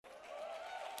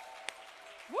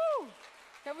Woo!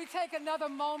 Can we take another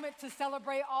moment to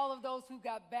celebrate all of those who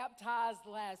got baptized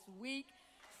last week?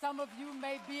 Some of you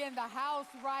may be in the house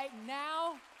right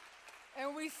now,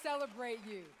 and we celebrate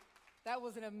you. That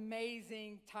was an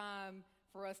amazing time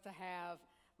for us to have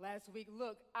last week.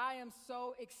 Look, I am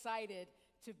so excited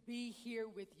to be here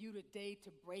with you today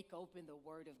to break open the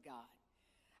Word of God.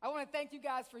 I want to thank you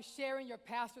guys for sharing your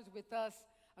pastors with us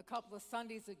a couple of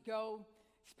Sundays ago.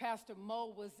 Pastor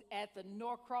Mo was at the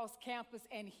Norcross campus,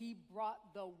 and he brought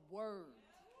the Word.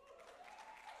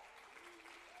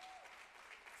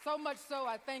 So much so,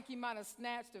 I think he might have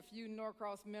snatched a few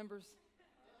Norcross members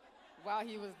while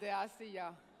he was there. I see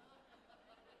y'all.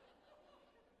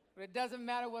 But it doesn't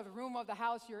matter what room of the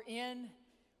house you're in.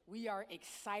 We are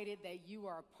excited that you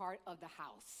are a part of the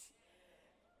house.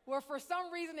 Well, for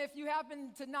some reason, if you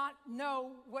happen to not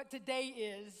know what today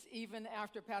is, even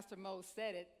after Pastor Mo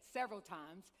said it several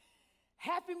times,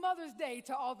 Happy Mother's Day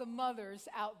to all the mothers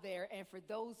out there. And for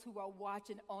those who are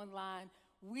watching online,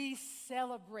 we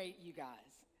celebrate you guys.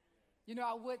 You know,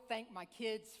 I would thank my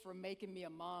kids for making me a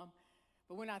mom,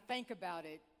 but when I think about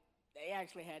it, they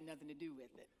actually had nothing to do with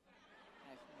it.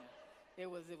 It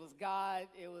was God,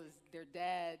 it was their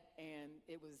dad, and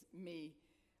it was me.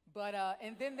 But,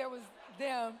 and then there was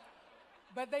them,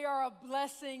 but they are a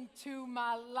blessing to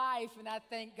my life, and I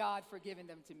thank God for giving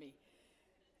them to me.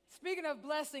 Speaking of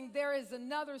blessing, there is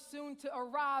another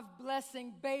soon-to-arrive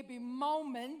blessing, baby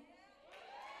Moman,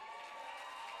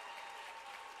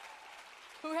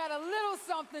 who had a little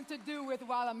something to do with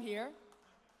while I'm here.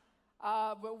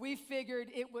 But we figured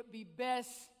it would be best,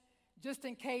 just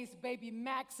in case baby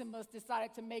Maximus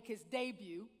decided to make his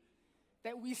debut,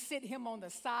 that we sit him on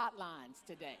the sidelines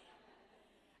today.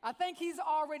 I think he's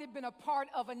already been a part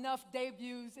of enough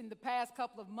debuts in the past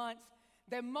couple of months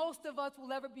that most of us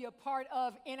will ever be a part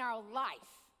of in our life.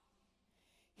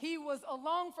 He was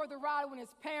along for the ride when his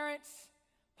parents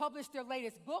published their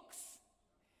latest books.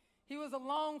 He was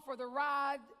along for the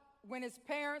ride when his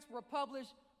parents were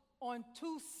published on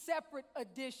 2 separate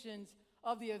editions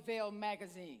of the Avail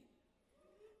magazine.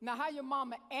 Now, how your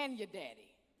mama and your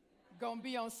daddy gonna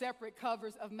be on separate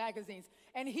covers of magazines?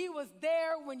 And he was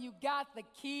there when you got the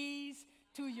keys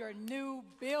to your new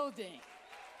building.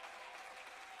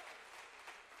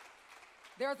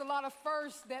 There's a lot of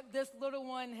firsts that this little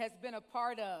one has been a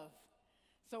part of.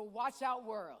 So watch out,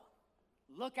 world.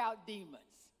 Look out, demons.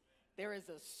 There is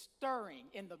a stirring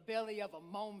in the belly of a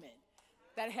moment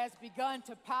that has begun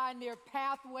to pioneer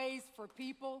pathways for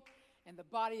people, and the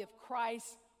body of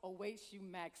Christ awaits you,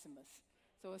 Maximus.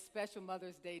 So a special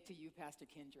Mother's Day to you, Pastor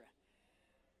Kendra.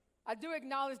 I do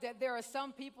acknowledge that there are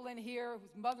some people in here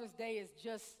whose Mother's Day is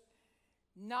just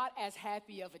not as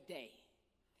happy of a day.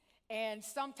 And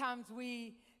sometimes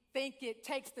we think it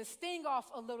takes the sting off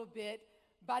a little bit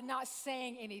by not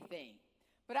saying anything.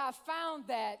 But I've found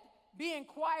that being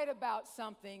quiet about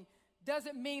something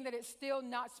doesn't mean that it's still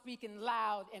not speaking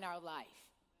loud in our life.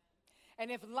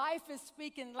 And if life is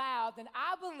speaking loud, then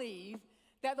I believe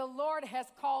that the Lord has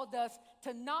called us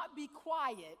to not be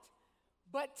quiet,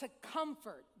 but to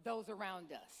comfort those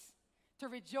around us, to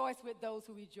rejoice with those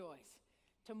who rejoice,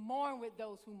 to mourn with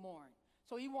those who mourn.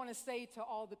 So you want to say to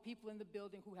all the people in the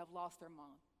building who have lost their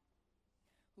mom,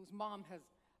 whose mom has,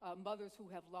 mothers who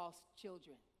have lost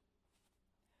children,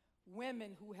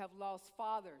 women who have lost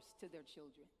fathers to their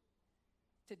children.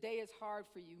 Today is hard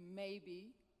for you, maybe,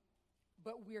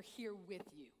 but we're here with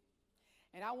you.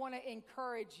 And I want to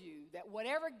encourage you that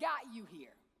whatever got you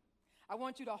here, I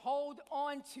want you to hold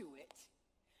on to it,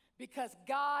 because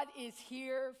God is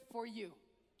here for you.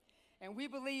 And we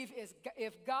believe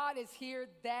if God is here,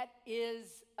 that is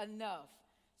enough.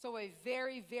 So a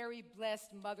very, very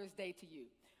blessed Mother's Day to you.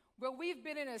 Well, we've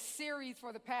been in a series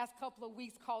for the past couple of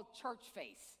weeks called Church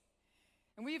Face.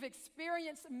 And we've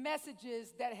experienced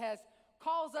messages that has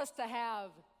caused us to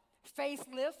have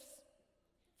facelifts.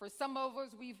 For some of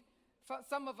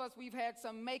us, we've had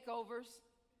some makeovers.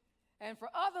 And for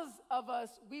others of us,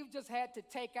 we've just had to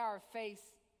take our face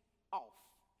off.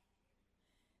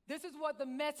 This is what the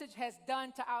message has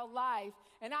done to our life.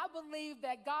 And I believe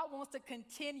that God wants to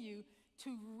continue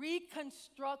to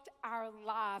reconstruct our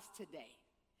lives today.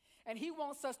 And He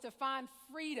wants us to find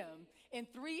freedom in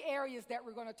 3 areas that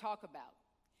we're going to talk about.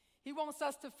 He wants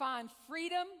us to find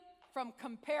freedom from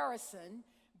comparison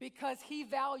because He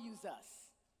values us.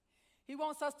 He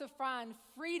wants us to find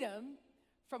freedom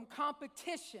from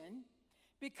competition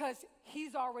because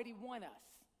He's already won us.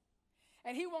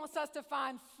 And He wants us to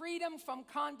find freedom from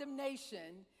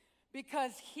condemnation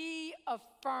because He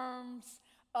affirms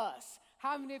us.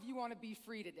 How many of you want to be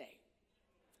free today?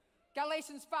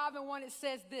 Galatians 5:1, it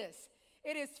says this: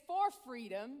 "It is for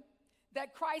freedom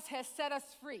that Christ has set us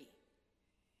free.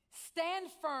 Stand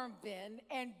firm then,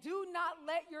 and do not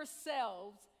let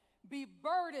yourselves be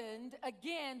burdened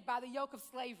again by the yoke of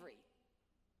slavery.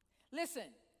 Listen,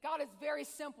 God is very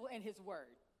simple in his word.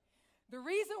 The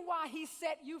reason why he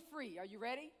set you free, are you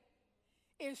ready?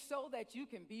 Is so that you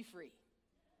can be free.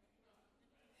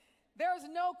 There's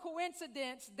no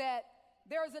coincidence that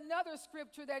there's another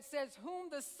scripture that says, whom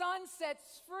the Son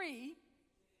sets free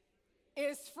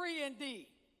is free indeed.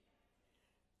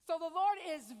 So the Lord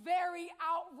is very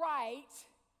outright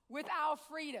with our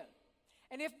freedom.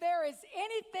 And if there is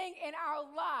anything in our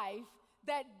life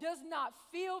that does not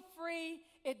feel free,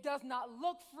 it does not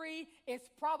look free, it's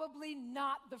probably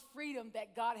not the freedom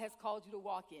that God has called you to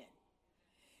walk in.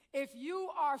 If you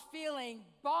are feeling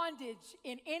bondage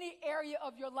in any area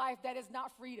of your life, that is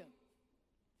not freedom.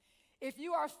 If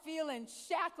you are feeling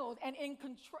shackled and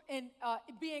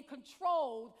being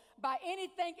controlled by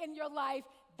anything in your life,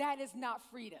 that is not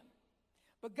freedom.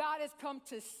 But God has come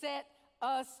to set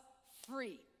us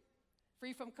free.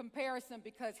 Free from comparison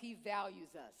because he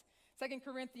values us. 2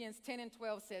 Corinthians 10 and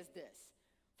 12 says this,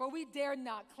 for we dare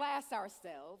not class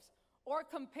ourselves or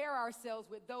compare ourselves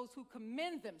with those who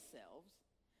commend themselves,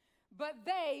 but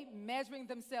they, measuring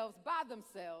themselves by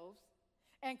themselves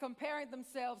and comparing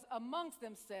themselves amongst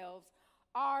themselves,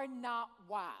 are not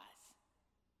wise.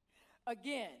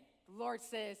 Again, the Lord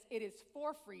says, it is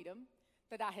for freedom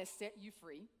that I have set you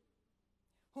free.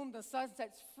 Whom the Son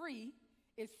sets free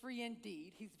is free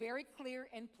indeed. He's very clear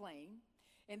and plain.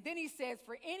 And then he says,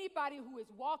 for anybody who is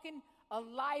walking a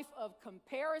life of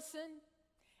comparison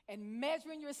and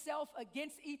measuring yourself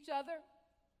against each other,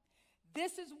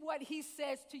 this is what he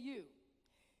says to you.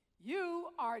 You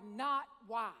are not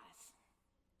wise.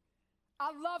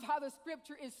 I love how the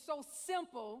scripture is so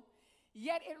simple,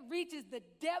 yet it reaches the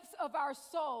depths of our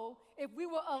soul if we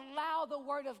will allow the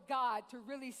word of God to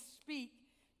really speak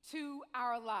to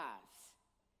our lives.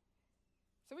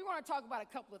 So we want to talk about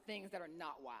a couple of things that are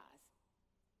not wise.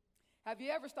 Have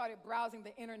you ever started browsing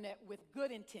the internet with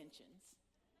good intentions?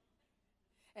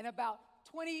 And about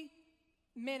 20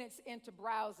 minutes into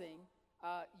browsing,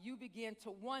 you begin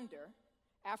to wonder,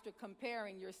 after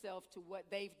comparing yourself to what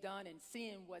they've done and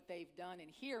seeing what they've done and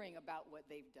hearing about what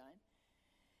they've done,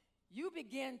 you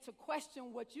begin to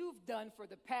question what you've done for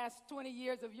the past 20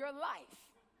 years of your life.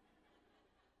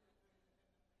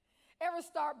 Ever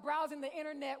start browsing the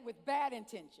internet with bad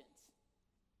intentions?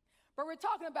 But we're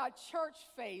talking about church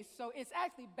faith, so it's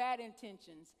actually bad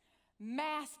intentions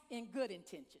masked in good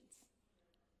intentions.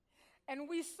 And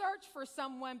we search for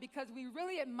someone because we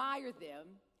really admire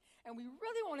them, and we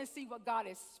really want to see what God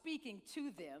is speaking to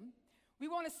them. We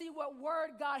want to see what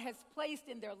word God has placed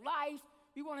in their life.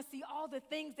 We want to see all the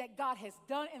things that God has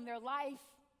done in their life.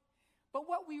 But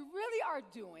what we really are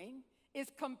doing is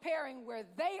comparing where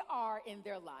they are in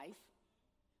their life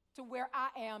to where I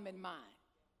am in mine.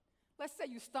 Let's say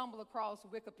you stumble across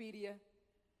Wikipedia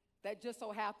that just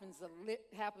so happens to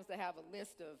have a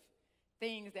list of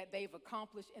things that they've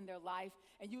accomplished in their life,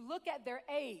 and you look at their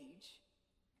age.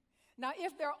 Now,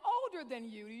 if they're older than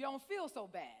you, you don't feel so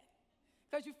bad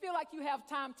because you feel like you have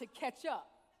time to catch up.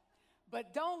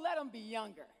 But don't let them be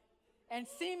younger and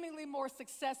seemingly more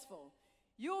successful.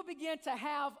 You'll begin to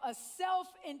have a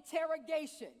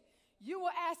self-interrogation. You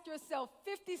will ask yourself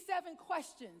 57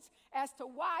 questions as to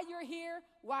why you're here,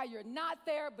 why you're not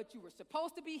there, but you were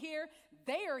supposed to be here.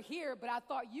 They are here, but I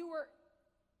thought you were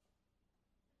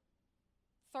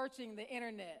searching the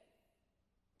internet.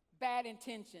 Bad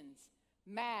intentions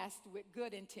masked with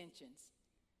good intentions.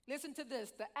 Listen to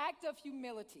this. The act of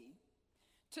humility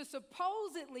to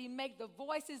supposedly make the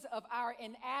voices of our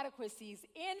inadequacies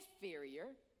inferior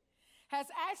has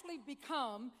actually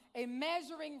become a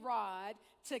measuring rod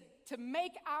to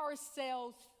make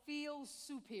ourselves feel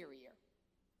superior.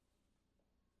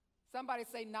 Somebody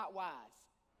say, not wise.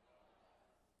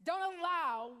 Don't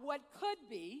allow what could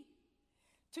be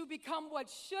to become what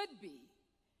should be.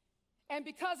 And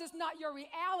because it's not your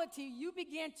reality, you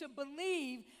begin to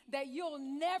believe that you'll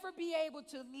never be able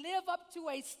to live up to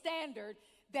a standard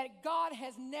that God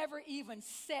has never even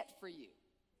set for you.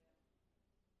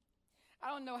 I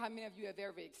don't know how many of you have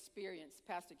ever experienced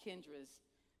Pastor Kendra's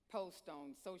post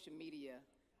on social media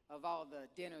of all the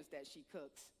dinners that she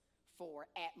cooks for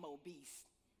Atmo Beast.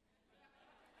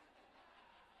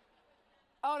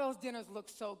 All those dinners look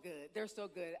so good. They're so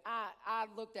good. I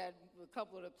looked at a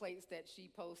couple of the plates that she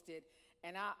posted,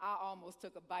 and I almost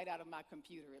took a bite out of my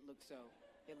computer. It looked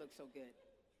so good.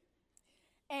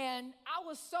 And I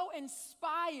was so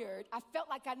inspired, I felt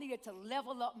like I needed to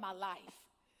level up my life.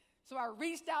 So I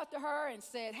reached out to her and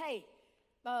said, hey,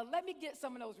 let me get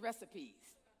some of those recipes.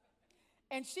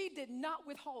 And she did not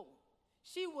withhold.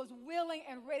 She was willing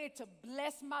and ready to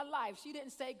bless my life. She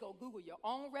didn't say, go Google your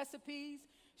own recipes.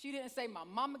 She didn't say, my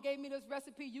mama gave me this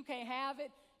recipe, you can't have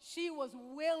it. She was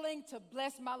willing to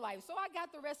bless my life. So I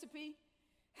got the recipe.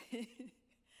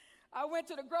 I went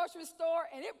to the grocery store,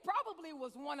 and it probably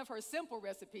was one of her simple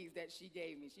recipes that she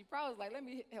gave me. She probably was like, let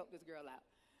me help this girl out.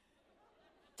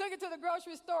 Took it to the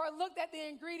grocery store, looked at the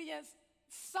ingredients.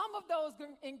 Some of those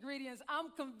ingredients,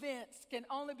 I'm convinced, can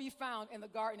only be found in the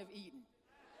Garden of Eden.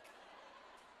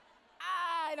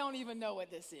 I don't even know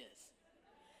what this is.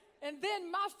 And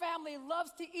then my family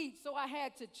loves to eat, so I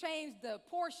had to change the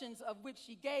portions of which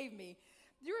she gave me.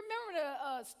 Do you remember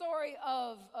the story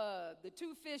of the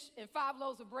 2 fish and 5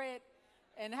 loaves of bread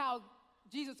and how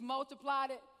Jesus multiplied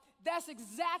it? That's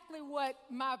exactly what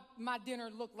my dinner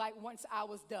looked like once I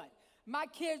was done. My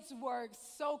kids were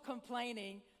so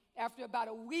complaining after about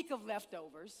a week of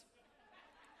leftovers.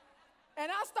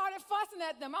 And I started fussing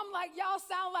at them. I'm like, y'all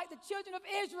sound like the children of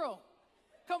Israel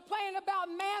complaining about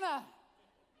manna.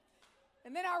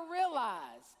 And then I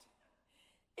realized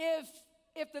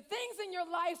if the things in your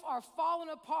life are falling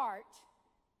apart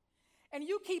and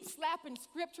you keep slapping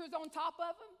scriptures on top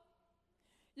of them,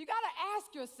 you got to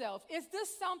ask yourself, is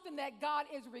this something that God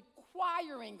is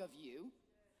requiring of you,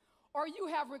 or you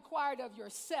have required of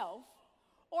yourself,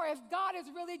 or if God is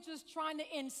really just trying to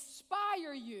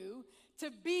inspire you to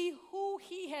be who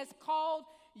he has called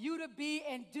you to be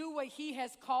and do what he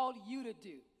has called you to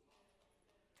do.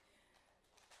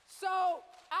 So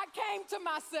I came to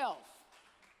myself,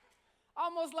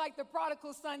 almost like the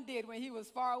prodigal son did when he was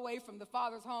far away from the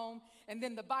father's home, and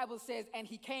then the Bible says, and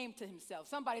he came to himself.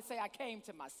 Somebody say, I came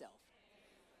to myself.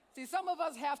 See, some of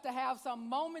us have to have some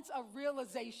moments of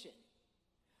realization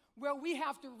where we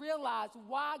have to realize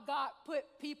why God put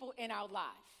people in our life.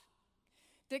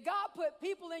 Did God put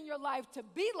people in your life to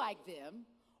be like them,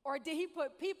 or did he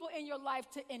put people in your life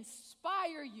to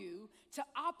inspire you to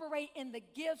operate in the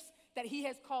gifts that he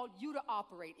has called you to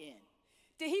operate in?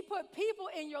 Did he put people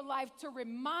in your life to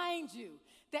remind you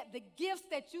that the gifts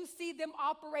that you see them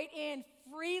operate in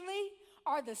freely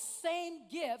are the same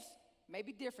gifts,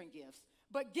 maybe different gifts,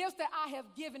 but gifts that I have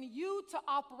given you to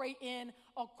operate in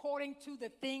according to the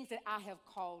things that I have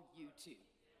called you to?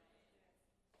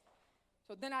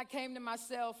 So then I came to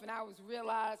myself and I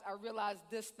realized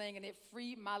this thing, and it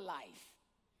freed my life.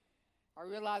 I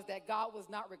realized that God was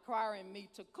not requiring me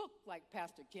to cook like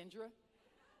Pastor Kendra.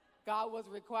 God was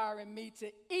requiring me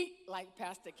to eat like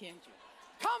Pastor Kendra.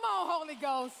 Come on, Holy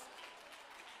Ghost.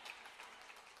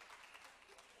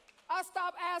 I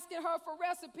stopped asking her for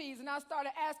recipes and I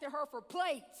started asking her for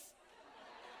plates,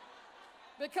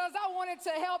 because I wanted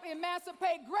to help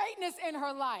emancipate greatness in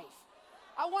her life.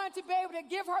 I wanted to be able to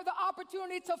give her the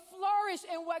opportunity to flourish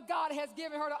in what God has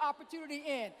given her the opportunity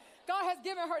in. God has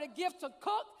given her the gift to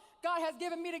cook. God has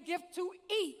given me the gift to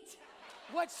eat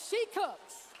what she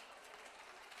cooks.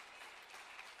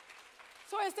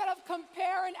 So instead of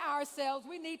comparing ourselves,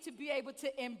 we need to be able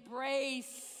to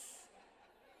embrace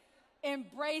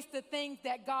the things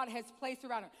that God has placed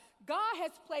around us. God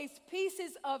has placed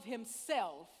pieces of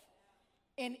himself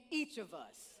in each of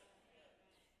us.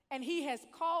 And he has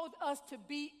called us to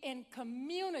be in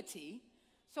community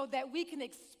so that we can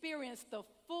experience the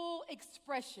full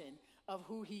expression of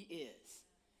who he is.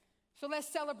 So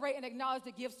let's celebrate and acknowledge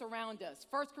the gifts around us.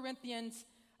 1 Corinthians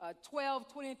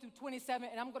 12, 20 through 27,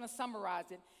 and I'm going to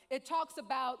summarize it. It talks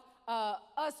about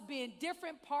us being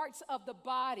different parts of the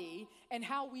body and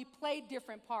how we play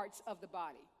different parts of the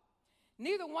body.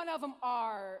 Neither one of them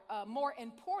are more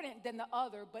important than the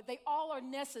other, but they all are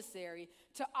necessary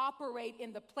to operate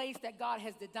in the place that God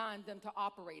has designed them to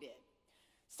operate in.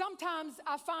 Sometimes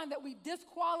I find that we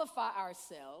disqualify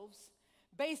ourselves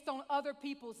based on other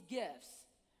people's gifts.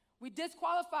 We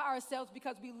disqualify ourselves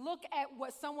because we look at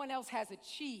what someone else has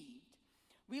achieved.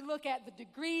 We look at the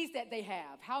degrees that they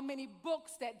have, how many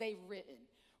books that they've written.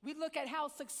 We look at how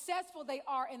successful they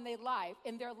are in their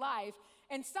life,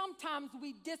 and sometimes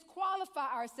we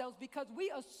disqualify ourselves because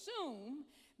we assume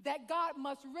that God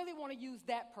must really want to use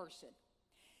that person.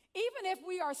 Even if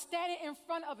we are standing in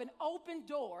front of an open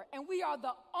door and we are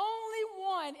the only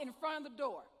one in front of the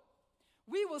door,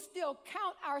 we will still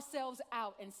count ourselves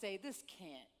out and say, this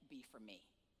can't be for me.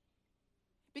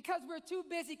 Because we're too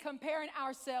busy comparing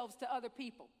ourselves to other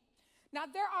people. Now,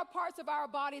 there are parts of our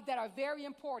body that are very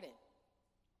important,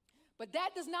 but that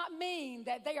does not mean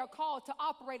that they are called to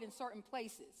operate in certain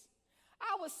places.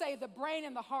 I would say the brain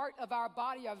and the heart of our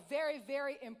body are very,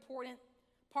 very important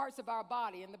parts of our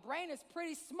body, and the brain is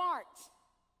pretty smart.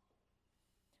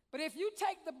 But if you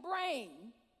take the brain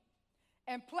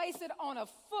and place it on a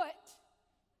foot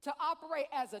to operate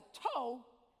as a toe,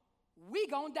 we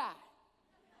gonna die.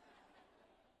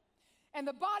 And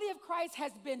the body of Christ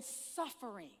has been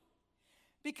suffering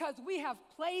because we have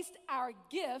placed our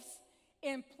gifts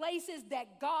in places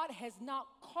that God has not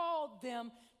called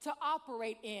them to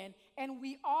operate in, and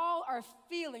we all are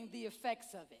feeling the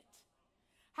effects of it.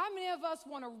 How many of us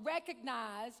want to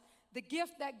recognize the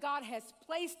gift that God has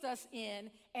placed us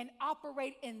in and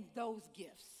operate in those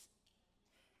gifts?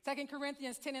 2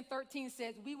 Corinthians 10 and 13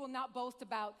 says, we will not boast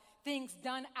about things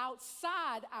done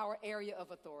outside our area of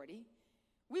authority.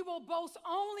 We will boast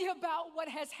only about what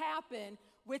has happened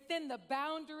within the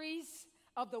boundaries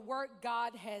of the work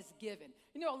God has given.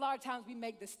 You know, a lot of times we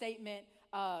make the statement,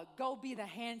 go be the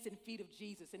hands and feet of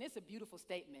Jesus. And it's a beautiful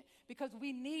statement because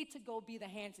we need to go be the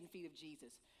hands and feet of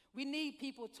Jesus. We need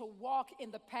people to walk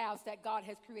in the paths that God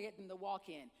has created them to walk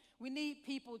in. We need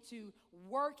people to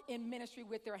work in ministry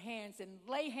with their hands and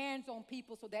lay hands on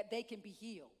people so that they can be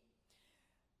healed.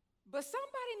 But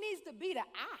somebody needs to be the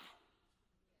eye.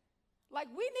 Like,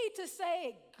 we need to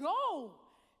say, go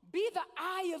be the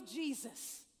eye of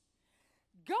Jesus.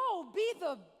 Go be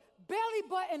the belly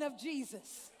button of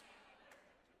Jesus.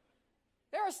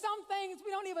 There are some things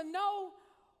we don't even know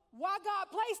why God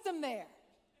placed them there.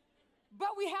 But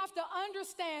we have to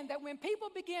understand that when people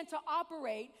begin to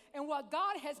operate in what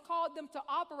God has called them to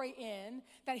operate in,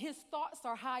 that his thoughts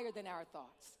are higher than our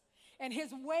thoughts. And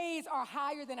his ways are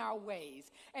higher than our ways.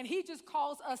 And he just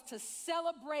calls us to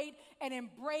celebrate and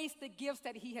embrace the gifts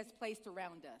that he has placed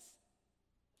around us.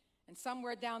 And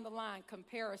somewhere down the line,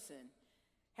 comparison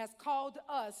has called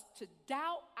us to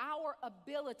doubt our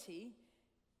ability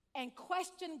and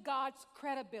question God's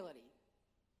credibility.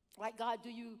 Like, God, do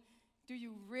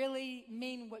you really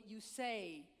mean what you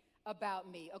say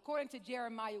about me? According to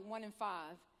Jeremiah 1 and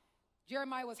 5,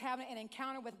 Jeremiah was having an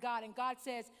encounter with God, and God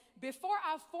says, before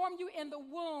I formed you in the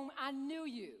womb, I knew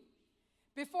you.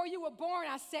 Before you were born,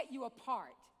 I set you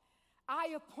apart.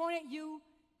 I appointed you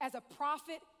as a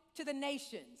prophet to the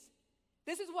nations.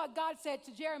 This is what God said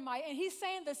to Jeremiah, and he's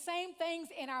saying the same things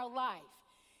in our life.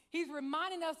 He's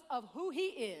reminding us of who he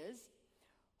is,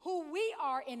 who we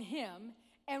are in him,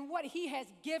 and what he has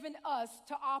given us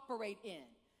to operate in.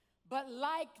 But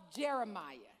like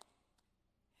Jeremiah,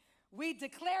 we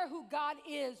declare who God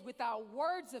is with our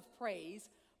words of praise,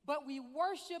 but we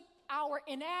worship our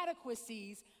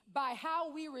inadequacies by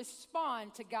how we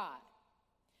respond to God.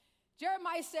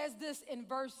 Jeremiah says this in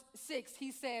verse 6.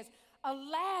 He says,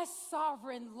 alas,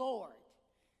 sovereign Lord.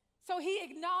 So he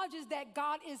acknowledges that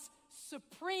God is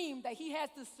supreme, that he has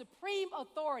the supreme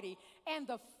authority and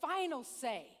the final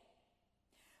say.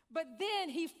 But then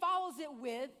he follows it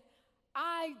with,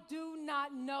 I do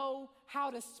not know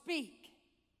how to speak.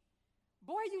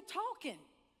 Boy, are you talking?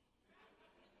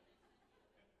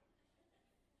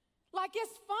 Like,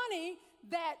 it's funny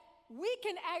that we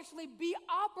can actually be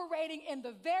operating in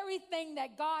the very thing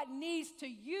that God needs to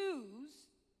use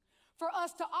for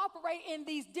us to operate in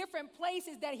these different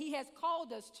places that he has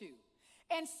called us to.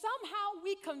 And somehow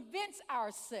we convince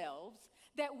ourselves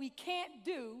that we can't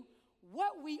do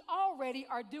what we already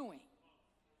are doing.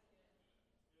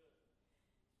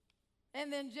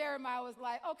 And then Jeremiah was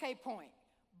like, okay, point.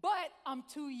 But I'm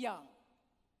too young.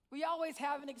 We always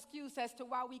have an excuse as to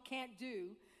why we can't do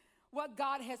what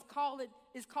God is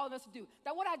calling us to do.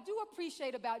 Now, what I do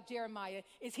appreciate about Jeremiah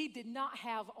is he did not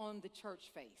have on the church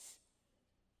face.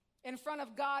 In front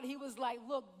of God, he was like,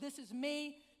 look, this is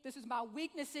me. This is my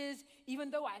weaknesses. Even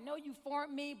though I know you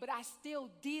formed me, but I still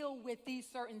deal with these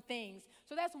certain things.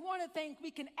 So that's one of the things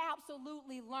we can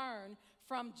absolutely learn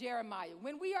from Jeremiah.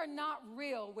 When we are not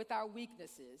real with our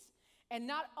weaknesses and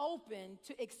not open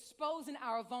to exposing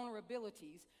our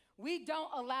vulnerabilities, we don't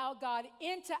allow God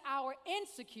into our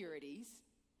insecurities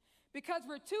because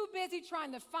we're too busy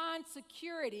trying to find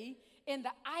security in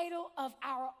the idol of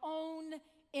our own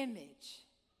image.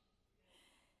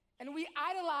 And we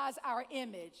idolize our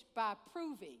image by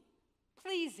proving,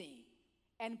 pleasing,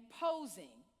 and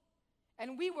posing.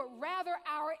 And we would rather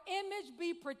our image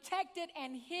be protected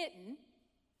and hidden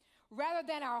rather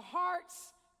than our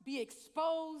hearts be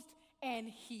exposed and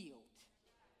healed.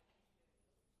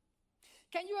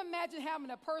 Can you imagine having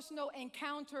a personal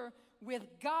encounter with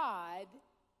God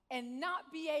and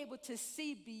not be able to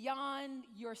see beyond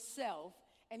yourself,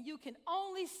 and you can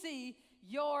only see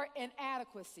your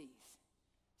inadequacies?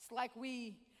 It's like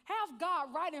we have God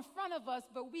right in front of us,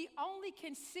 but we only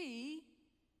can see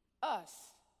us.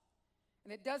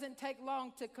 And it doesn't take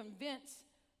long to convince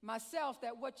myself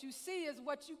that what you see is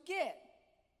what you get.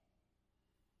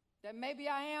 That maybe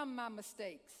I am my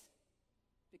mistakes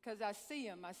because I see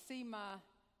them. I see my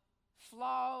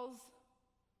flaws.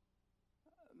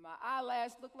 My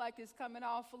eyelash look like it's coming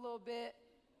off a little bit.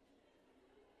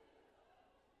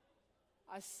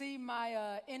 I see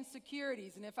my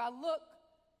insecurities. And if I look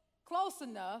close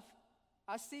enough,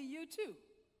 I see you too.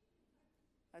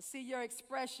 I see your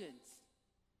expressions.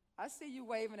 I see you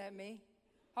waving at me.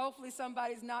 Hopefully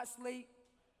somebody's not asleep.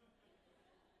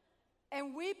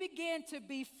 And we begin to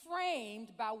be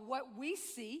framed by what we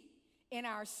see in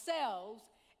ourselves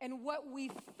and what we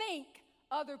think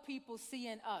other people see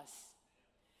in us.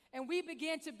 And we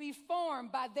begin to be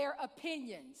formed by their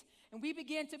opinions. And we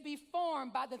begin to be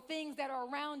formed by the things that are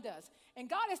around us. And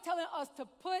God is telling us to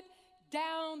put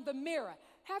down the mirror.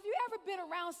 Have you ever been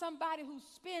around somebody who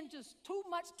spends just too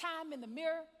much time in the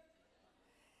mirror?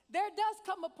 There does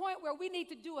come a point where we need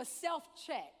to do a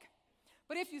self-check.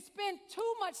 But if you spend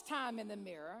too much time in the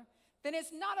mirror, then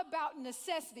it's not about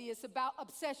necessity, it's about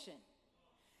obsession.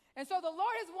 And so the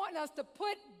Lord is wanting us to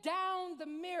put down the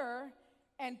mirror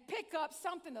and pick up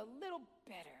something a little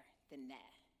better than that.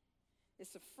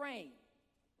 It's a frame.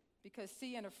 Because,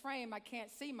 see, in a frame, I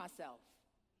can't see myself.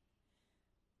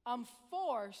 I'm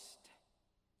forced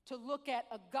to look at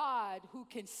a God who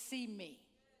can see me.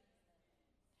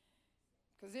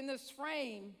 Because in this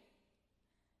frame,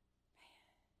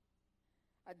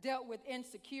 I dealt with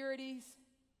insecurities,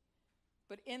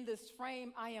 but in this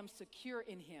frame, I am secure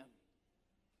in Him.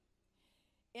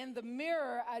 In the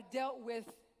mirror, I dealt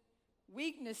with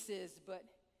weaknesses, but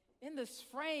in this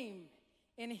frame,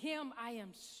 in Him, I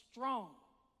am strong.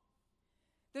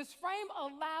 This frame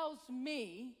allows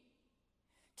me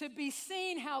to be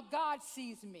seen how God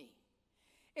sees me.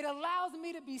 It allows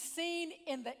me to be seen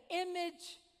in the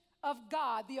image of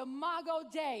God, the imago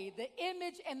Dei, the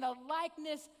image and the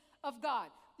likeness of God.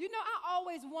 You know, I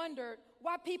always wondered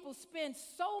why people spend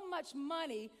so much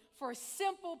money for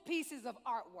simple pieces of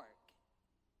artwork.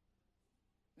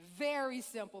 Very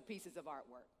simple pieces of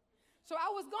artwork. So I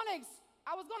was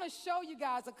gonna show you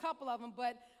guys a couple of them,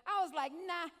 but I was like,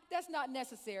 nah, that's not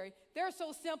necessary. They're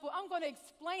so simple. I'm gonna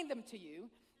explain them to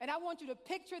you, and I want you to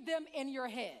picture them in your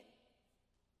head.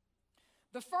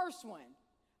 The first one,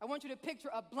 I want you to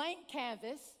picture a blank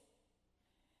canvas,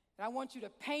 and I want you to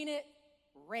paint it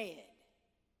red.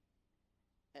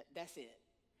 That's it.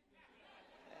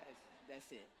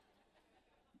 That's it.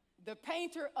 The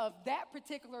painter of that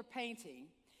particular painting,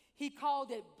 he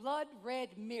called it Blood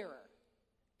Red Mirror.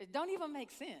 It don't even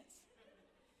make sense.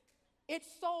 It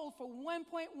sold for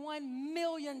 $1.1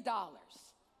 million.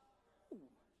 Ooh.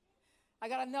 I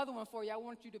got another one for you. I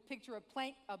want you to picture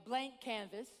a blank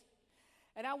canvas,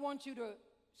 and I want you to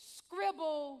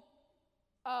scribble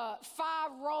 5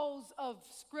 rows of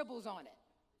scribbles on it.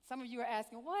 Some of you are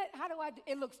asking, what? How do I do?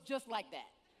 It looks just like that.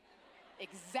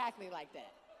 Exactly like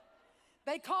that.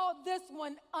 They called this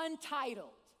one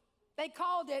Untitled. They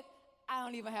called it, I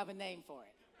don't even have a name for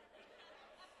it.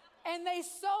 And they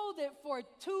sold it for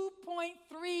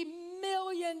 $2.3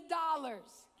 million.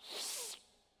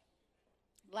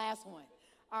 Last one.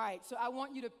 All right, so I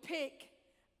want you to pick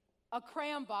a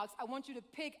crayon box. I want you to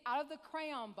pick out of the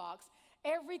crayon box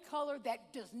every color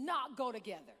that does not go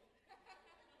together.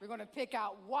 We're going to pick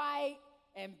out white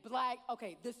and black.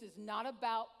 Okay, this is not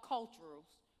about cultures.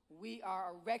 We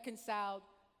are a reconciled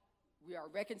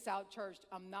church.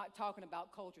 I'm not talking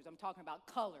about cultures. I'm talking about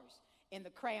colors in the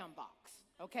crayon box,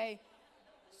 okay?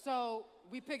 So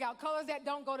we pick out colors that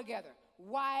don't go together.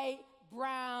 White,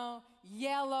 brown,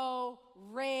 yellow,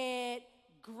 red,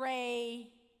 gray,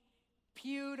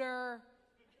 pewter.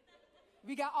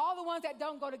 We got all the ones that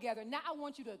don't go together. Now I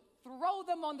want you to throw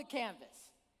them on the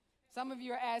canvas. Some of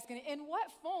you are asking, in what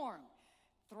form?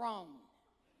 Thrown.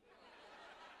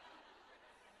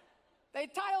 They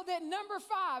titled it Number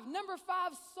 5. Number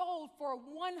 5 sold for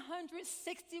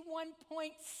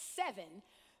 $161.7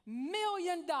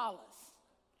 million.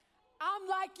 I'm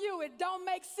like you, it don't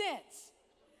make sense.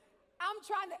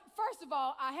 First of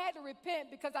all, I had to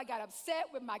repent because I got upset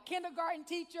with my kindergarten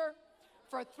teacher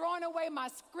for throwing away my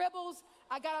scribbles.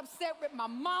 I got upset with my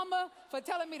mama for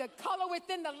telling me to color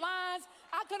within the lines.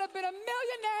 I could have been a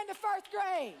millionaire in the 1st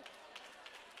grade.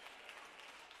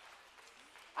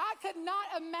 I could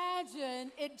not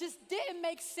imagine, it just didn't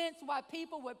make sense why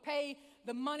people would pay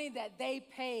the money that they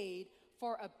paid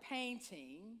for a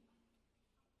painting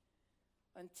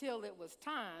until it was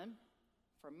time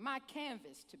for my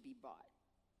canvas to be bought.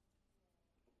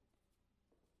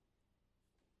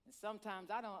 And sometimes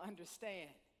I don't understand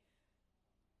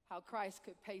how Christ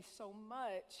could pay so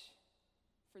much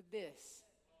for this.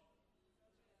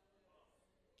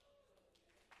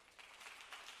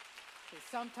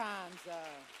 Sometimes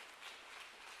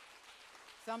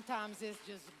it's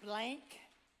just blank.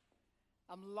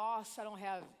 I'm lost. I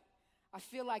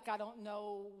feel like I don't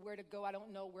know where to go. I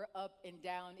don't know where up and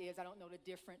down is. I don't know the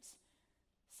difference.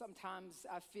 Sometimes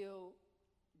I feel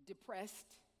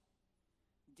depressed,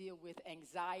 deal with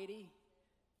anxiety.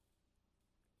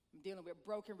 I'm dealing with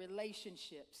broken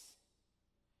relationships.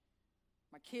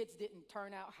 My kids didn't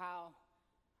turn out how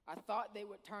I thought they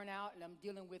would turn out, and I'm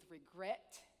dealing with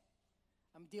regret.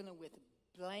 I'm dealing with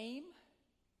blame.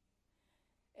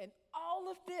 And all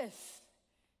of this,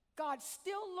 God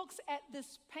still looks at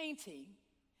this painting,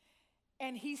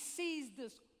 and he sees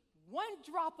this one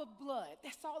drop of blood.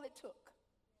 That's all it took.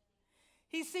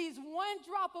 He sees one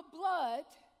drop of blood.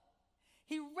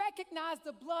 He recognized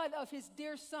the blood of his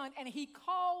dear son, and he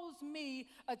calls me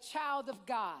a child of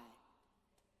God.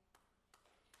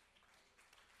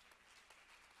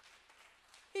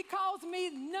 He calls me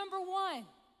number one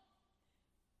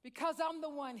because I'm the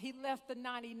one he left the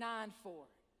 99 for.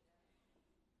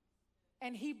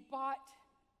 And he bought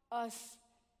us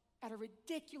at a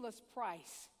ridiculous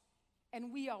price,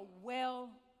 and we are well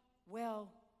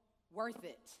worth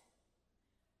it.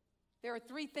 There are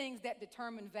three things that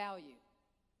determine value.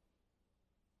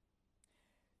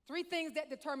 Three things that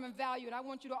determine value, and I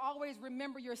want you to always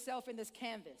remember yourself in this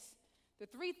canvas. The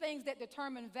three things that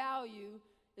determine value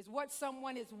is what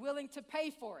someone is willing to pay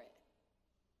for it,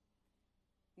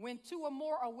 when two or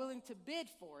more are willing to bid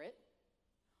for it,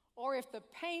 or if the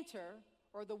painter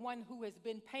or the one who has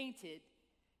been painted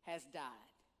has died.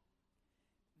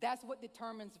 That's what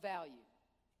determines value.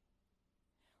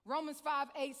 Romans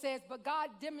 5:8 says, "But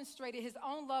God demonstrated his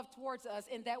own love towards us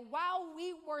in that while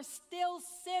we were still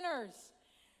sinners,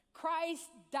 Christ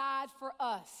died for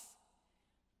us."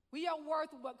 We are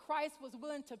worth what Christ was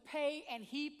willing to pay, and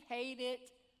he paid it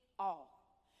all.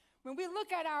 When we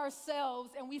look at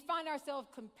ourselves and we find ourselves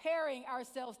comparing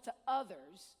ourselves to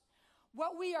others,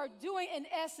 what we are doing in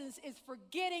essence is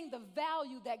forgetting the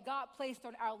value that God placed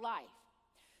on our life.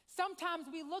 Sometimes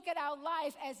we look at our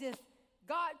life as if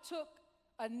God took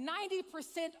a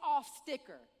 90% off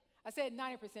sticker. I said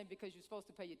 90% because you're supposed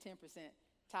to pay your 10%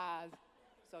 tithe,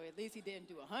 so at least he didn't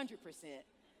do 100%.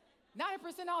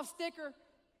 90% off sticker,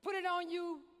 put it on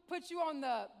you, put you on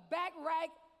the back rack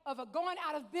of a going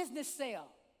out of business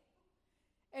sale.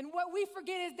 And what we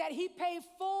forget is that he paid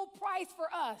full price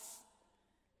for us.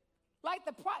 Like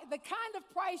the kind of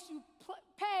price you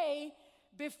pay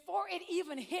before it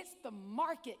even hits the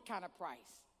market kind of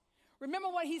price. Remember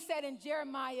what he said in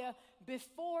Jeremiah,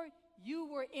 "Before you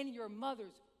were in your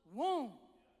mother's womb,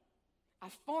 I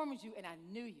formed you and I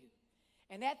knew you."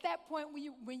 And at that point,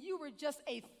 when you were just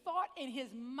a thought in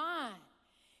his mind,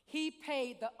 he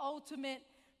paid the ultimate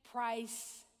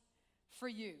price for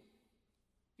you.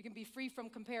 We can be free from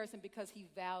comparison because he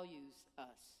values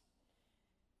us.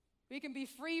 We can be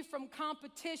free from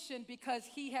competition because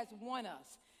he has won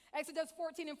us. Exodus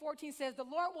 14:14 says, "The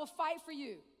Lord will fight for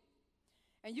you,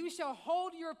 and you shall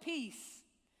hold your peace."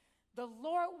 The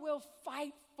Lord will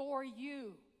fight for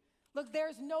you. Look,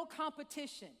 there's no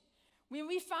competition. When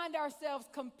we find ourselves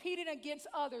competing against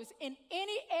others in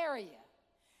any area,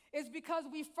 it's because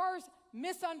we first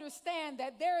misunderstand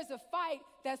that there is a fight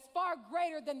that's far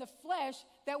greater than the flesh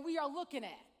that we are looking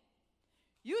at.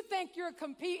 You think you're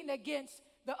competing against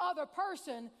the other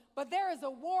person, but there is a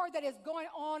war that is going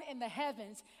on in the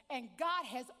heavens, and God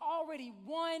has already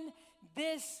won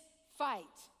this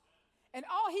fight. And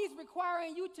all he's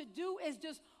requiring you to do is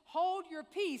just hold your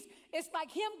peace. It's like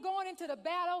him going into the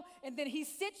battle, and then he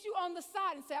sits you on the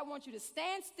side and says, "I want you to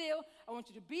stand still. I want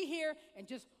you to be here and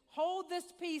just hold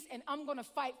this peace, and I'm going to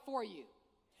fight for you."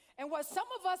 And what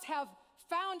some of us have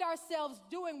found ourselves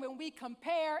doing when we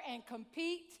compare and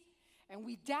compete and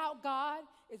we doubt God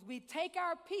is we take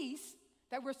our peace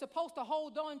that we're supposed to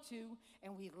hold on to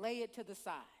and we lay it to the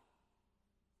side.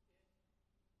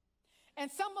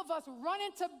 And some of us run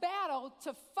into battle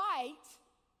to fight,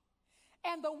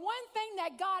 and the one thing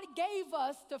that God gave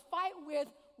us to fight with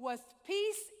was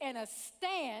peace and a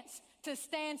stance to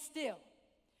stand still.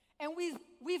 And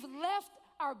we've left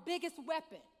our biggest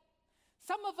weapon.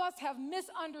 Some of us have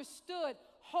misunderstood,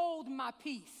 hold my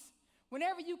peace.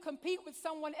 Whenever you compete with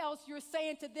someone else, you're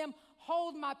saying to them,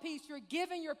 hold my peace. You're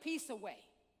giving your peace away.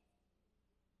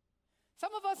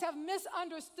 Some of us have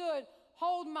misunderstood,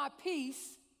 hold my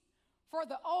peace, for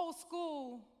the old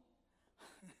school.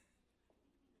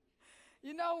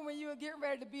 You know, when you were getting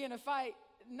ready to be in a fight,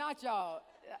 not y'all,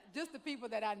 just the people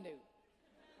that I knew.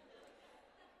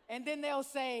 And then they'll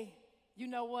say, "You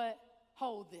know what?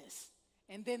 Hold this."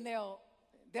 And then they'll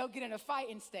get in a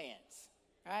fighting stance,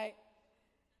 right?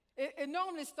 It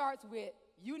normally starts with,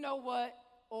 "You know what?"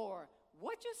 or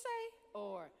 "What you say?"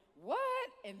 or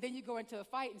 "What?" And then you go into a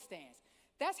fighting stance.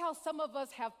 That's how some of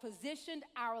us have positioned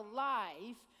our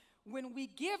life when we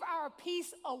give our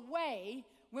peace away,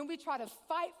 when we try to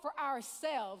fight for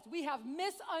ourselves. We have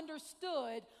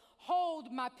misunderstood,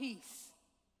 hold my peace.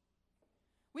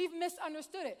 We've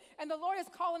misunderstood it. And the Lord is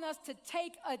calling us to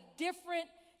take a different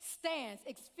stance.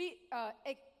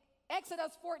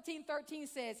 Exodus 14:13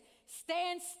 says,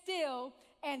 stand still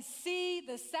and see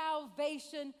the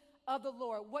salvation of the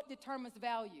Lord. What determines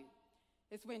value?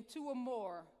 It's when two or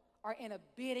more are in a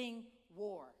bidding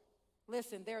war.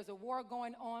 Listen, there's a war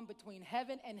going on between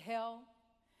heaven and hell,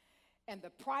 and the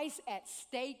price at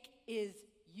stake is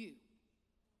you.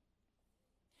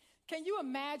 Can you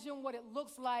imagine what it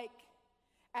looks like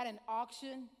at an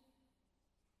auction?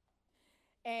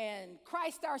 And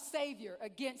Christ our Savior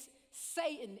against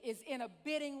Satan is in a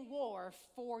bidding war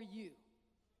for you.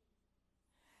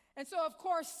 And so, of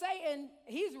course, Satan,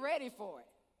 he's ready for it.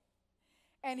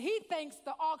 And he thinks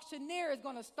the auctioneer is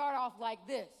going to start off like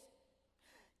this.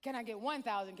 Can I get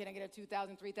 1,000? Can I get a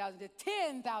 2,000, 3,000,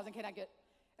 10,000? Can I get?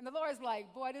 And the Lord's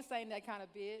like, boy, this ain't that kind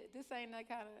of bid. This ain't that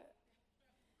kind of.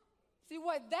 See,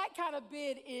 what that kind of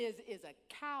bid is a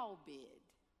cow bid.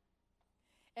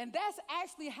 And that's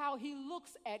actually how he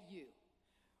looks at you.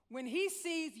 When he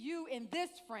sees you in this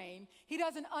frame, he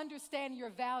doesn't understand your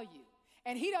value.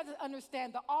 And he doesn't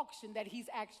understand the auction that he's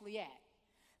actually at.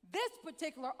 This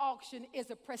particular auction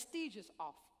is a prestigious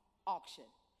auction.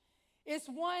 It's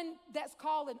one that's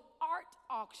called an art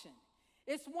auction.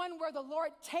 It's one where the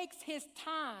Lord takes his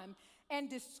time and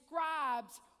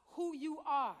describes who you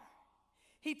are.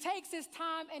 He takes his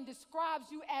time and describes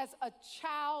you as a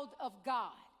child of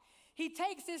God. He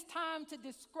takes his time to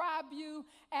describe you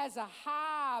as a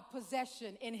high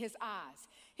possession in his eyes.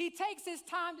 He takes his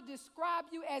time to describe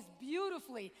you as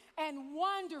beautifully and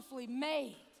wonderfully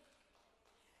made.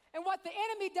 And what the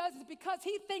enemy does is because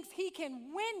he thinks he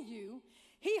can win you,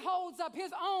 he holds up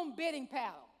his own bidding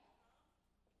paddle.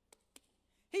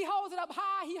 He holds it up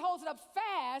high, he holds it up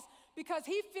fast because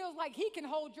he feels like he can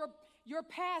hold your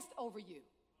past over you.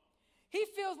 He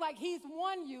feels like he's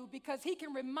won you because he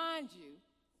can remind you,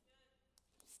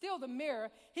 still the mirror,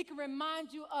 he can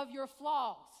remind you of your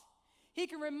flaws. He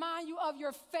can remind you of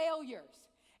your failures.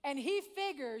 And he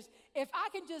figures if I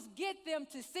can just get them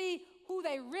to see who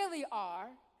they really are,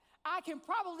 I can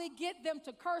probably get them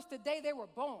to curse the day they were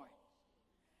born.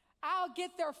 I'll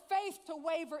get their faith to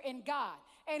waver in God.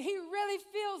 And he really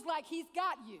feels like he's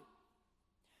got you.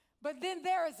 But then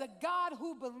there is a God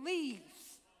who believes.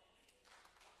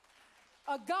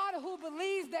 A God who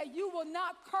believes that you will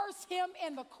not curse him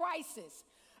in the crisis.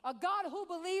 A God who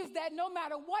believes that no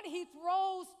matter what he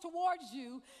throws towards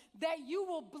you, that you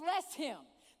will bless him.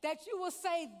 That you will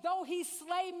say, though he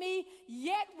slay me,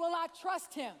 yet will I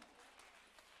trust him.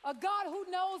 A God who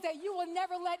knows that you will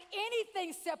never let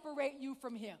anything separate you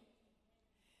from him.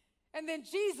 And then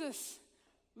Jesus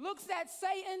looks at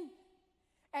Satan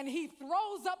and he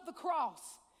throws up the cross.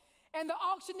 And the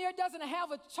auctioneer doesn't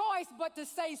have a choice but to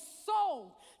say,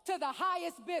 sold to the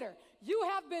highest bidder. You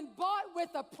have been bought with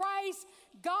a price.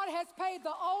 God has paid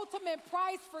the ultimate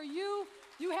price for you.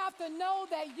 You have to know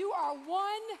that you are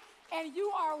one and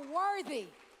you are worthy.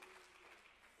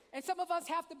 And some of us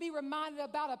have to be reminded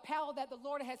about a power that the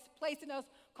Lord has placed in us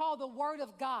called the Word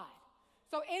of God.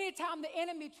 So anytime the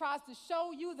enemy tries to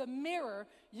show you the mirror,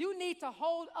 you need to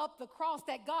hold up the cross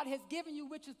that God has given you,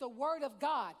 which is the Word of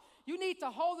God. You need to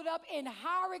hold it up in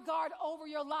high regard over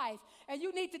your life. And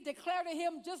you need to declare to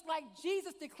him, just like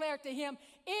Jesus declared to him,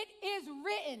 it is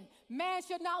written, man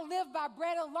shall not live by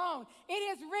bread alone. It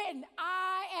is written,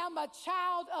 I am a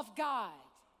child of God.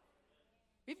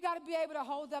 We've got to be able to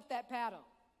hold up that paddle.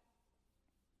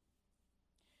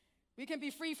 We can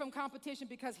be free from competition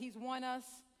because he's won us.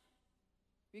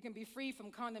 We can be free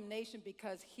from condemnation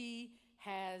because he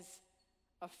has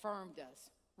affirmed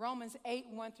us. Romans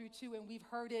 8:1-2, and we've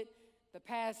heard it the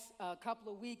past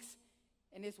couple of weeks,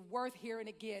 and it's worth hearing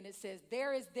again. It says,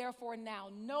 there is therefore now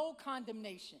no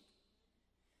condemnation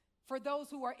for those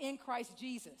who are in Christ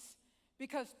Jesus,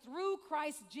 because through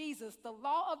Christ Jesus, the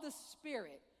law of the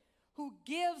Spirit who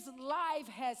gives life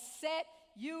has set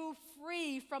you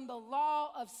free from the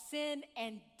law of sin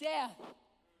and death.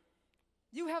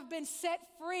 You have been set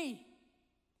free.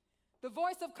 The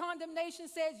voice of condemnation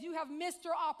says you have missed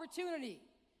your opportunity.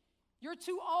 You're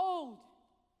too old.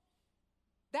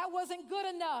 That wasn't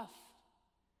good enough.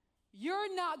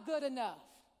 You're not good enough.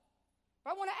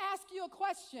 But I want to ask you a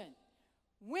question.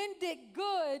 When did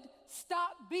good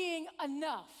stop being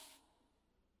enough?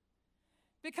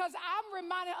 Because I'm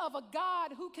reminded of a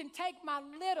God who can take my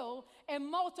little and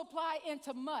multiply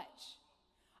into much.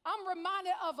 I'm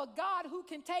reminded of a God who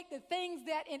can take the things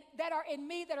that are in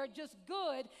me that are just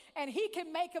good, and he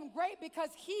can make them great because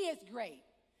he is great.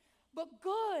 But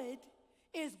good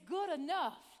is good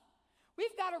enough.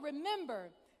 We've got to remember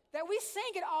that we sing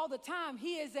it all the time.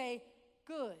 He is a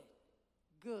good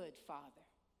good Father.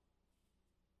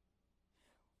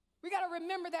 We got to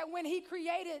remember that when he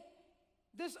created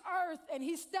this earth and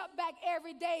he stepped back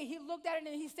every day, he looked at it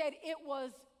and he said it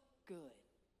was good.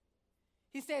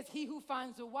 He says, he who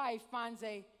finds a wife finds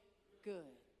a good.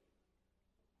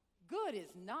 Good is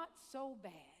not so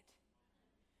bad.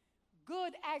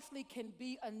 Good actually can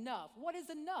be enough. What is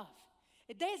enough?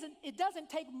 It doesn't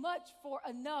take much for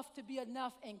enough to be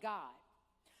enough in God.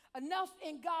 Enough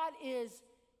in God is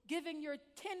giving your 10%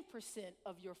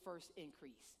 of your first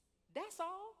increase. That's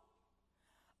all.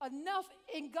 Enough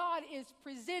in God is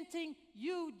presenting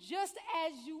you just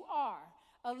as you are,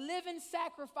 a living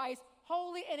sacrifice,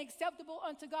 holy and acceptable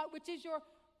unto God, which is your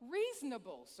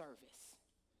reasonable service.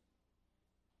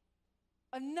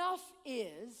 Enough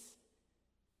is,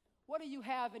 what do you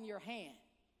have in your hand?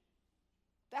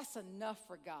 That's enough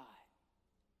for God.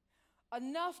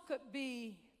 Enough could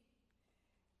be,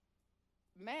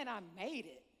 man, I made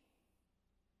it.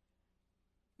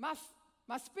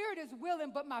 My spirit is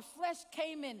willing, but my flesh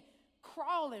came in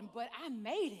crawling, but I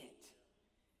made it.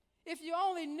 If you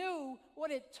only knew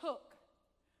what it took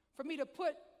for me to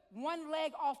put one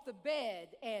leg off the bed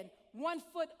and one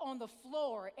foot on the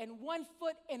floor and one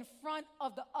foot in front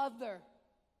of the other.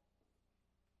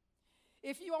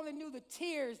 If you only knew the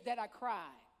tears that I cried.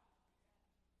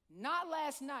 Not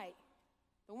last night,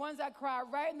 the ones I cried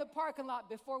right in the parking lot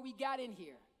before we got in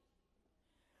here.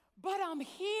 But I'm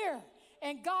here,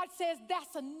 and God says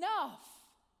that's enough.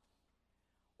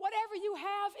 Whatever you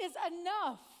have is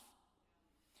enough.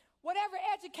 Whatever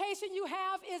education you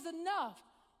have is enough.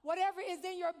 Whatever is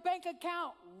in your bank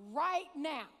account right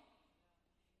now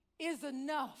is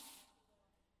enough.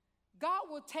 God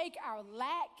will take our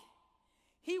lack,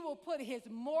 he will put his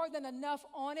more than enough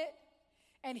on it,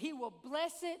 and he will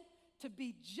bless it to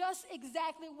be just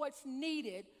exactly what's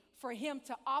needed for him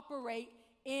to operate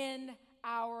in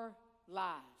our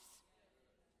lives.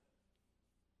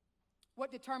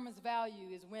 What determines value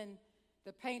is when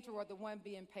the painter or the one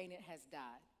being painted has died.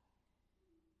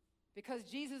 Because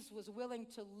Jesus was willing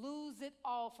to lose it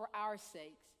all for our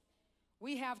sakes,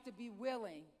 we have to be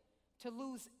willing to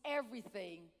lose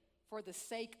everything for the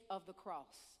sake of the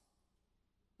cross.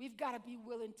 We've got to be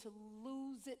willing to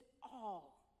lose it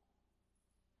all.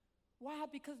 Why?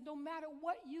 Because no matter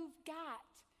what you've got,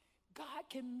 God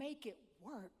can make it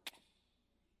work.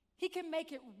 He can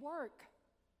make it work.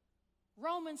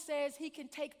 Romans says he can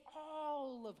take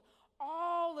all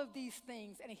of these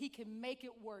things and he can make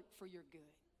it work for your good.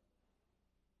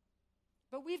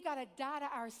 But we've got to die to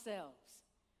ourselves.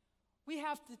 We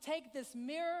have to take this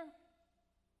mirror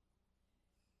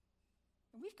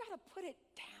and we've got to put it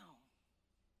down.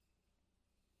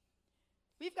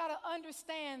 We've got to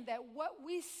understand that what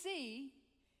we see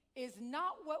is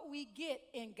not what we get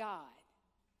in God.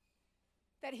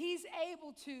 That he's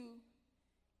able to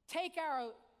take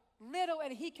our little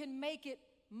and he can make it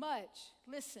much.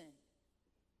 Listen.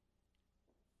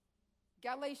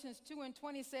 Galatians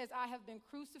 2:20 says, I have been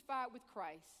crucified with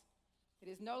Christ. It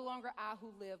is no longer I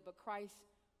who live, but Christ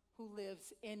who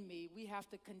lives in me. We have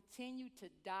to continue to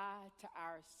die to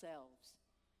ourselves.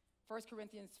 1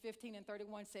 Corinthians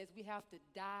 15:31 says we have to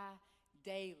die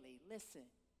daily. Listen,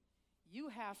 you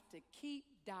have to keep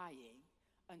dying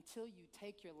until you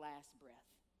take your last breath.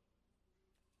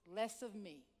 Less of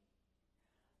me,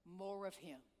 more of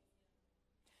him.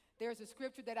 There's a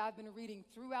scripture that I've been reading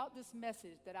throughout this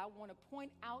message that I want to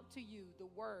point out to you the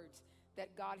words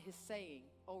that God is saying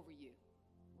over you.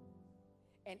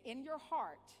 And in your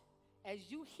heart, as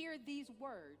you hear these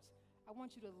words, I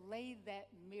want you to lay that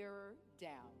mirror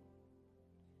down.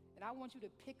 And I want you to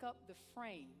pick up the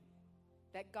frame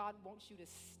that God wants you to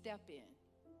step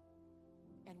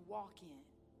in and walk in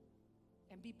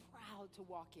and be proud to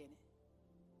walk in it.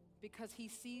 Because he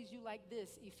sees you like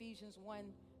this, Ephesians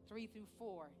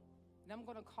 1:3-4. And I'm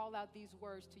going to call out these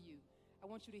words to you. I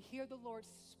want you to hear the Lord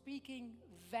speaking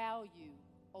value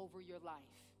over your life.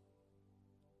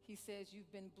 He says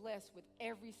you've been blessed with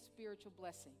every spiritual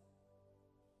blessing.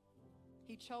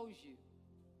 He chose you.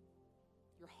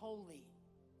 You're holy.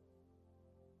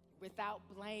 Without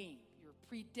blame. You're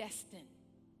predestined.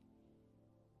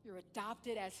 You're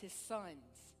adopted as his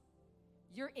sons.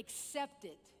 You're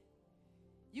accepted.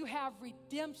 You have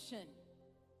redemption.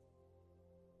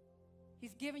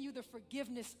 He's given you the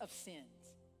forgiveness of sins.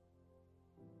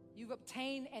 You've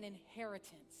obtained an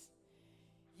inheritance.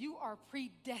 You are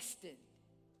predestined.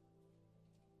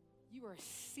 You are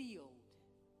sealed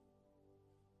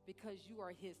because you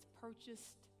are his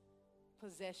purchased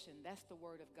possession. That's the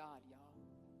word of God, y'all.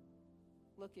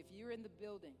 Look, if you're in the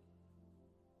building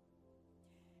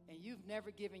and you've never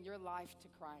given your life to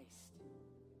Christ,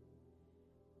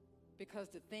 because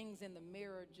the things in the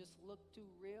mirror just look too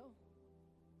real?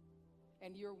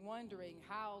 And you're wondering,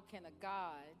 how can a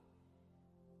God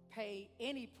pay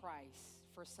any price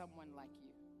for someone like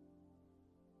you?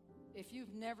 If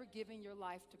you've never given your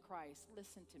life to Christ,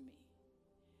 listen to me.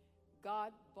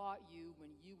 God bought you when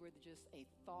you were just a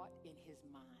thought in his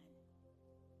mind.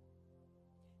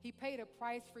 He paid a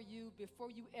price for you before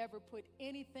you ever put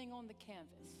anything on the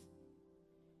canvas.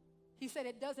 He said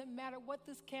it doesn't matter what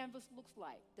this canvas looks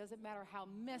like. Doesn't matter how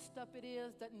messed up it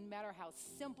is. Doesn't matter how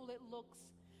simple it looks.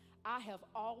 I have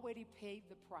already paid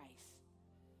the price.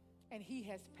 And he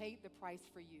has paid the price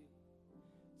for you.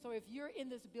 So if you're in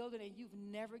this building and you've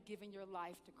never given your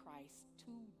life to Christ,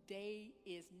 today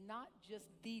is not just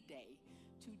the day.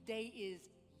 Today is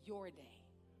your day.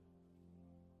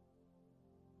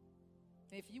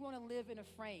 And if you want to live in a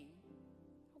frame,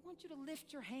 I want you to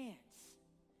lift your hands.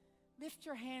 Lift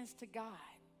your hands to God.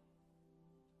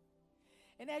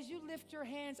 And as you lift your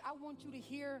hands, I want you to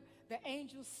hear the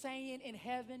angels saying in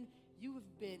heaven, you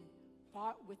have been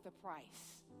bought with a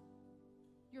price.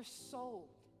 You're sold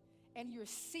and you're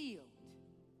sealed.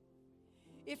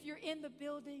 If you're in the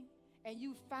building and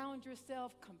you found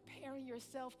yourself comparing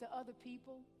yourself to other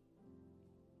people,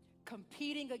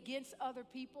 competing against other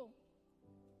people,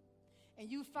 and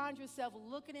you find yourself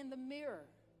looking in the mirror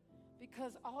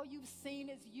because all you've seen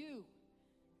is you,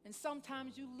 and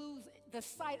sometimes you lose the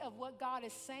sight of what God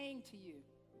is saying to you.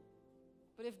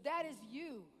 But if that is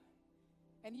you,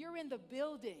 and you're in the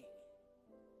building,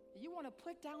 you want to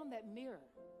put down that mirror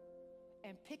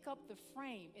and pick up the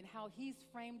frame and how he's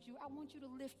framed you, I want you to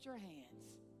lift your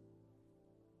hands.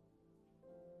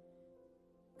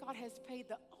 God has paid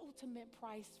the ultimate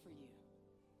price for you.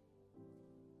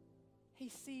 He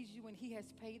sees you and he has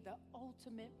paid the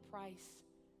ultimate price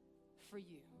for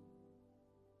you.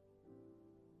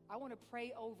 I want to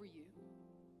pray over you.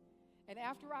 And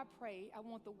after I pray, I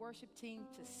want the worship team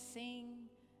to sing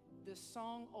the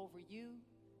song over you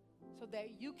so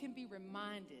that you can be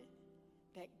reminded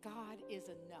that God is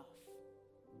enough,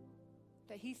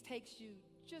 that he takes you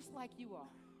just like you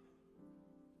are,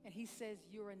 and he says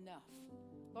you're enough.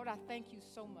 Lord, I thank you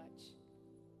so much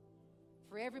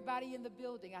for everybody in the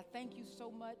building. I thank you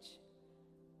so much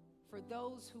for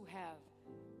those who have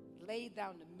laid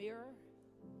down the mirror.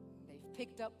 They've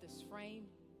picked up this frame.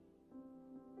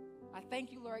 I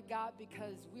thank you, Lord God,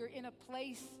 because we're in a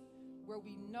place where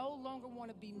we no longer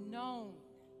want to be known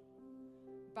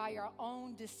by our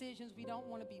own decisions. We don't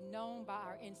want to be known by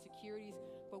our insecurities,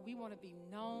 but we want to be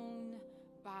known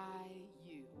by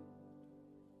you.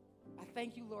 I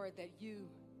thank you, Lord, that you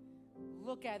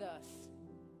look at us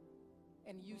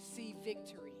and you see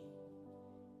victory.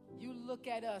 You look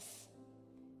at us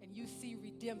and you see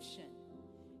redemption.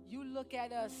 You look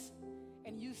at us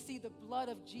and you see the blood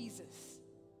of Jesus.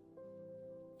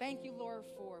 Thank you, Lord,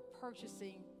 for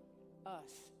purchasing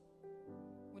us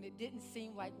when it didn't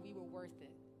seem like we were worth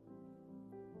it.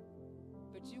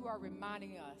 But you are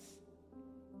reminding us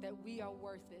that we are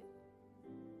worth it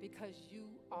because you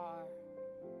are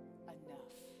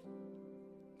enough.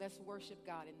 Let's worship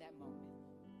God in that moment.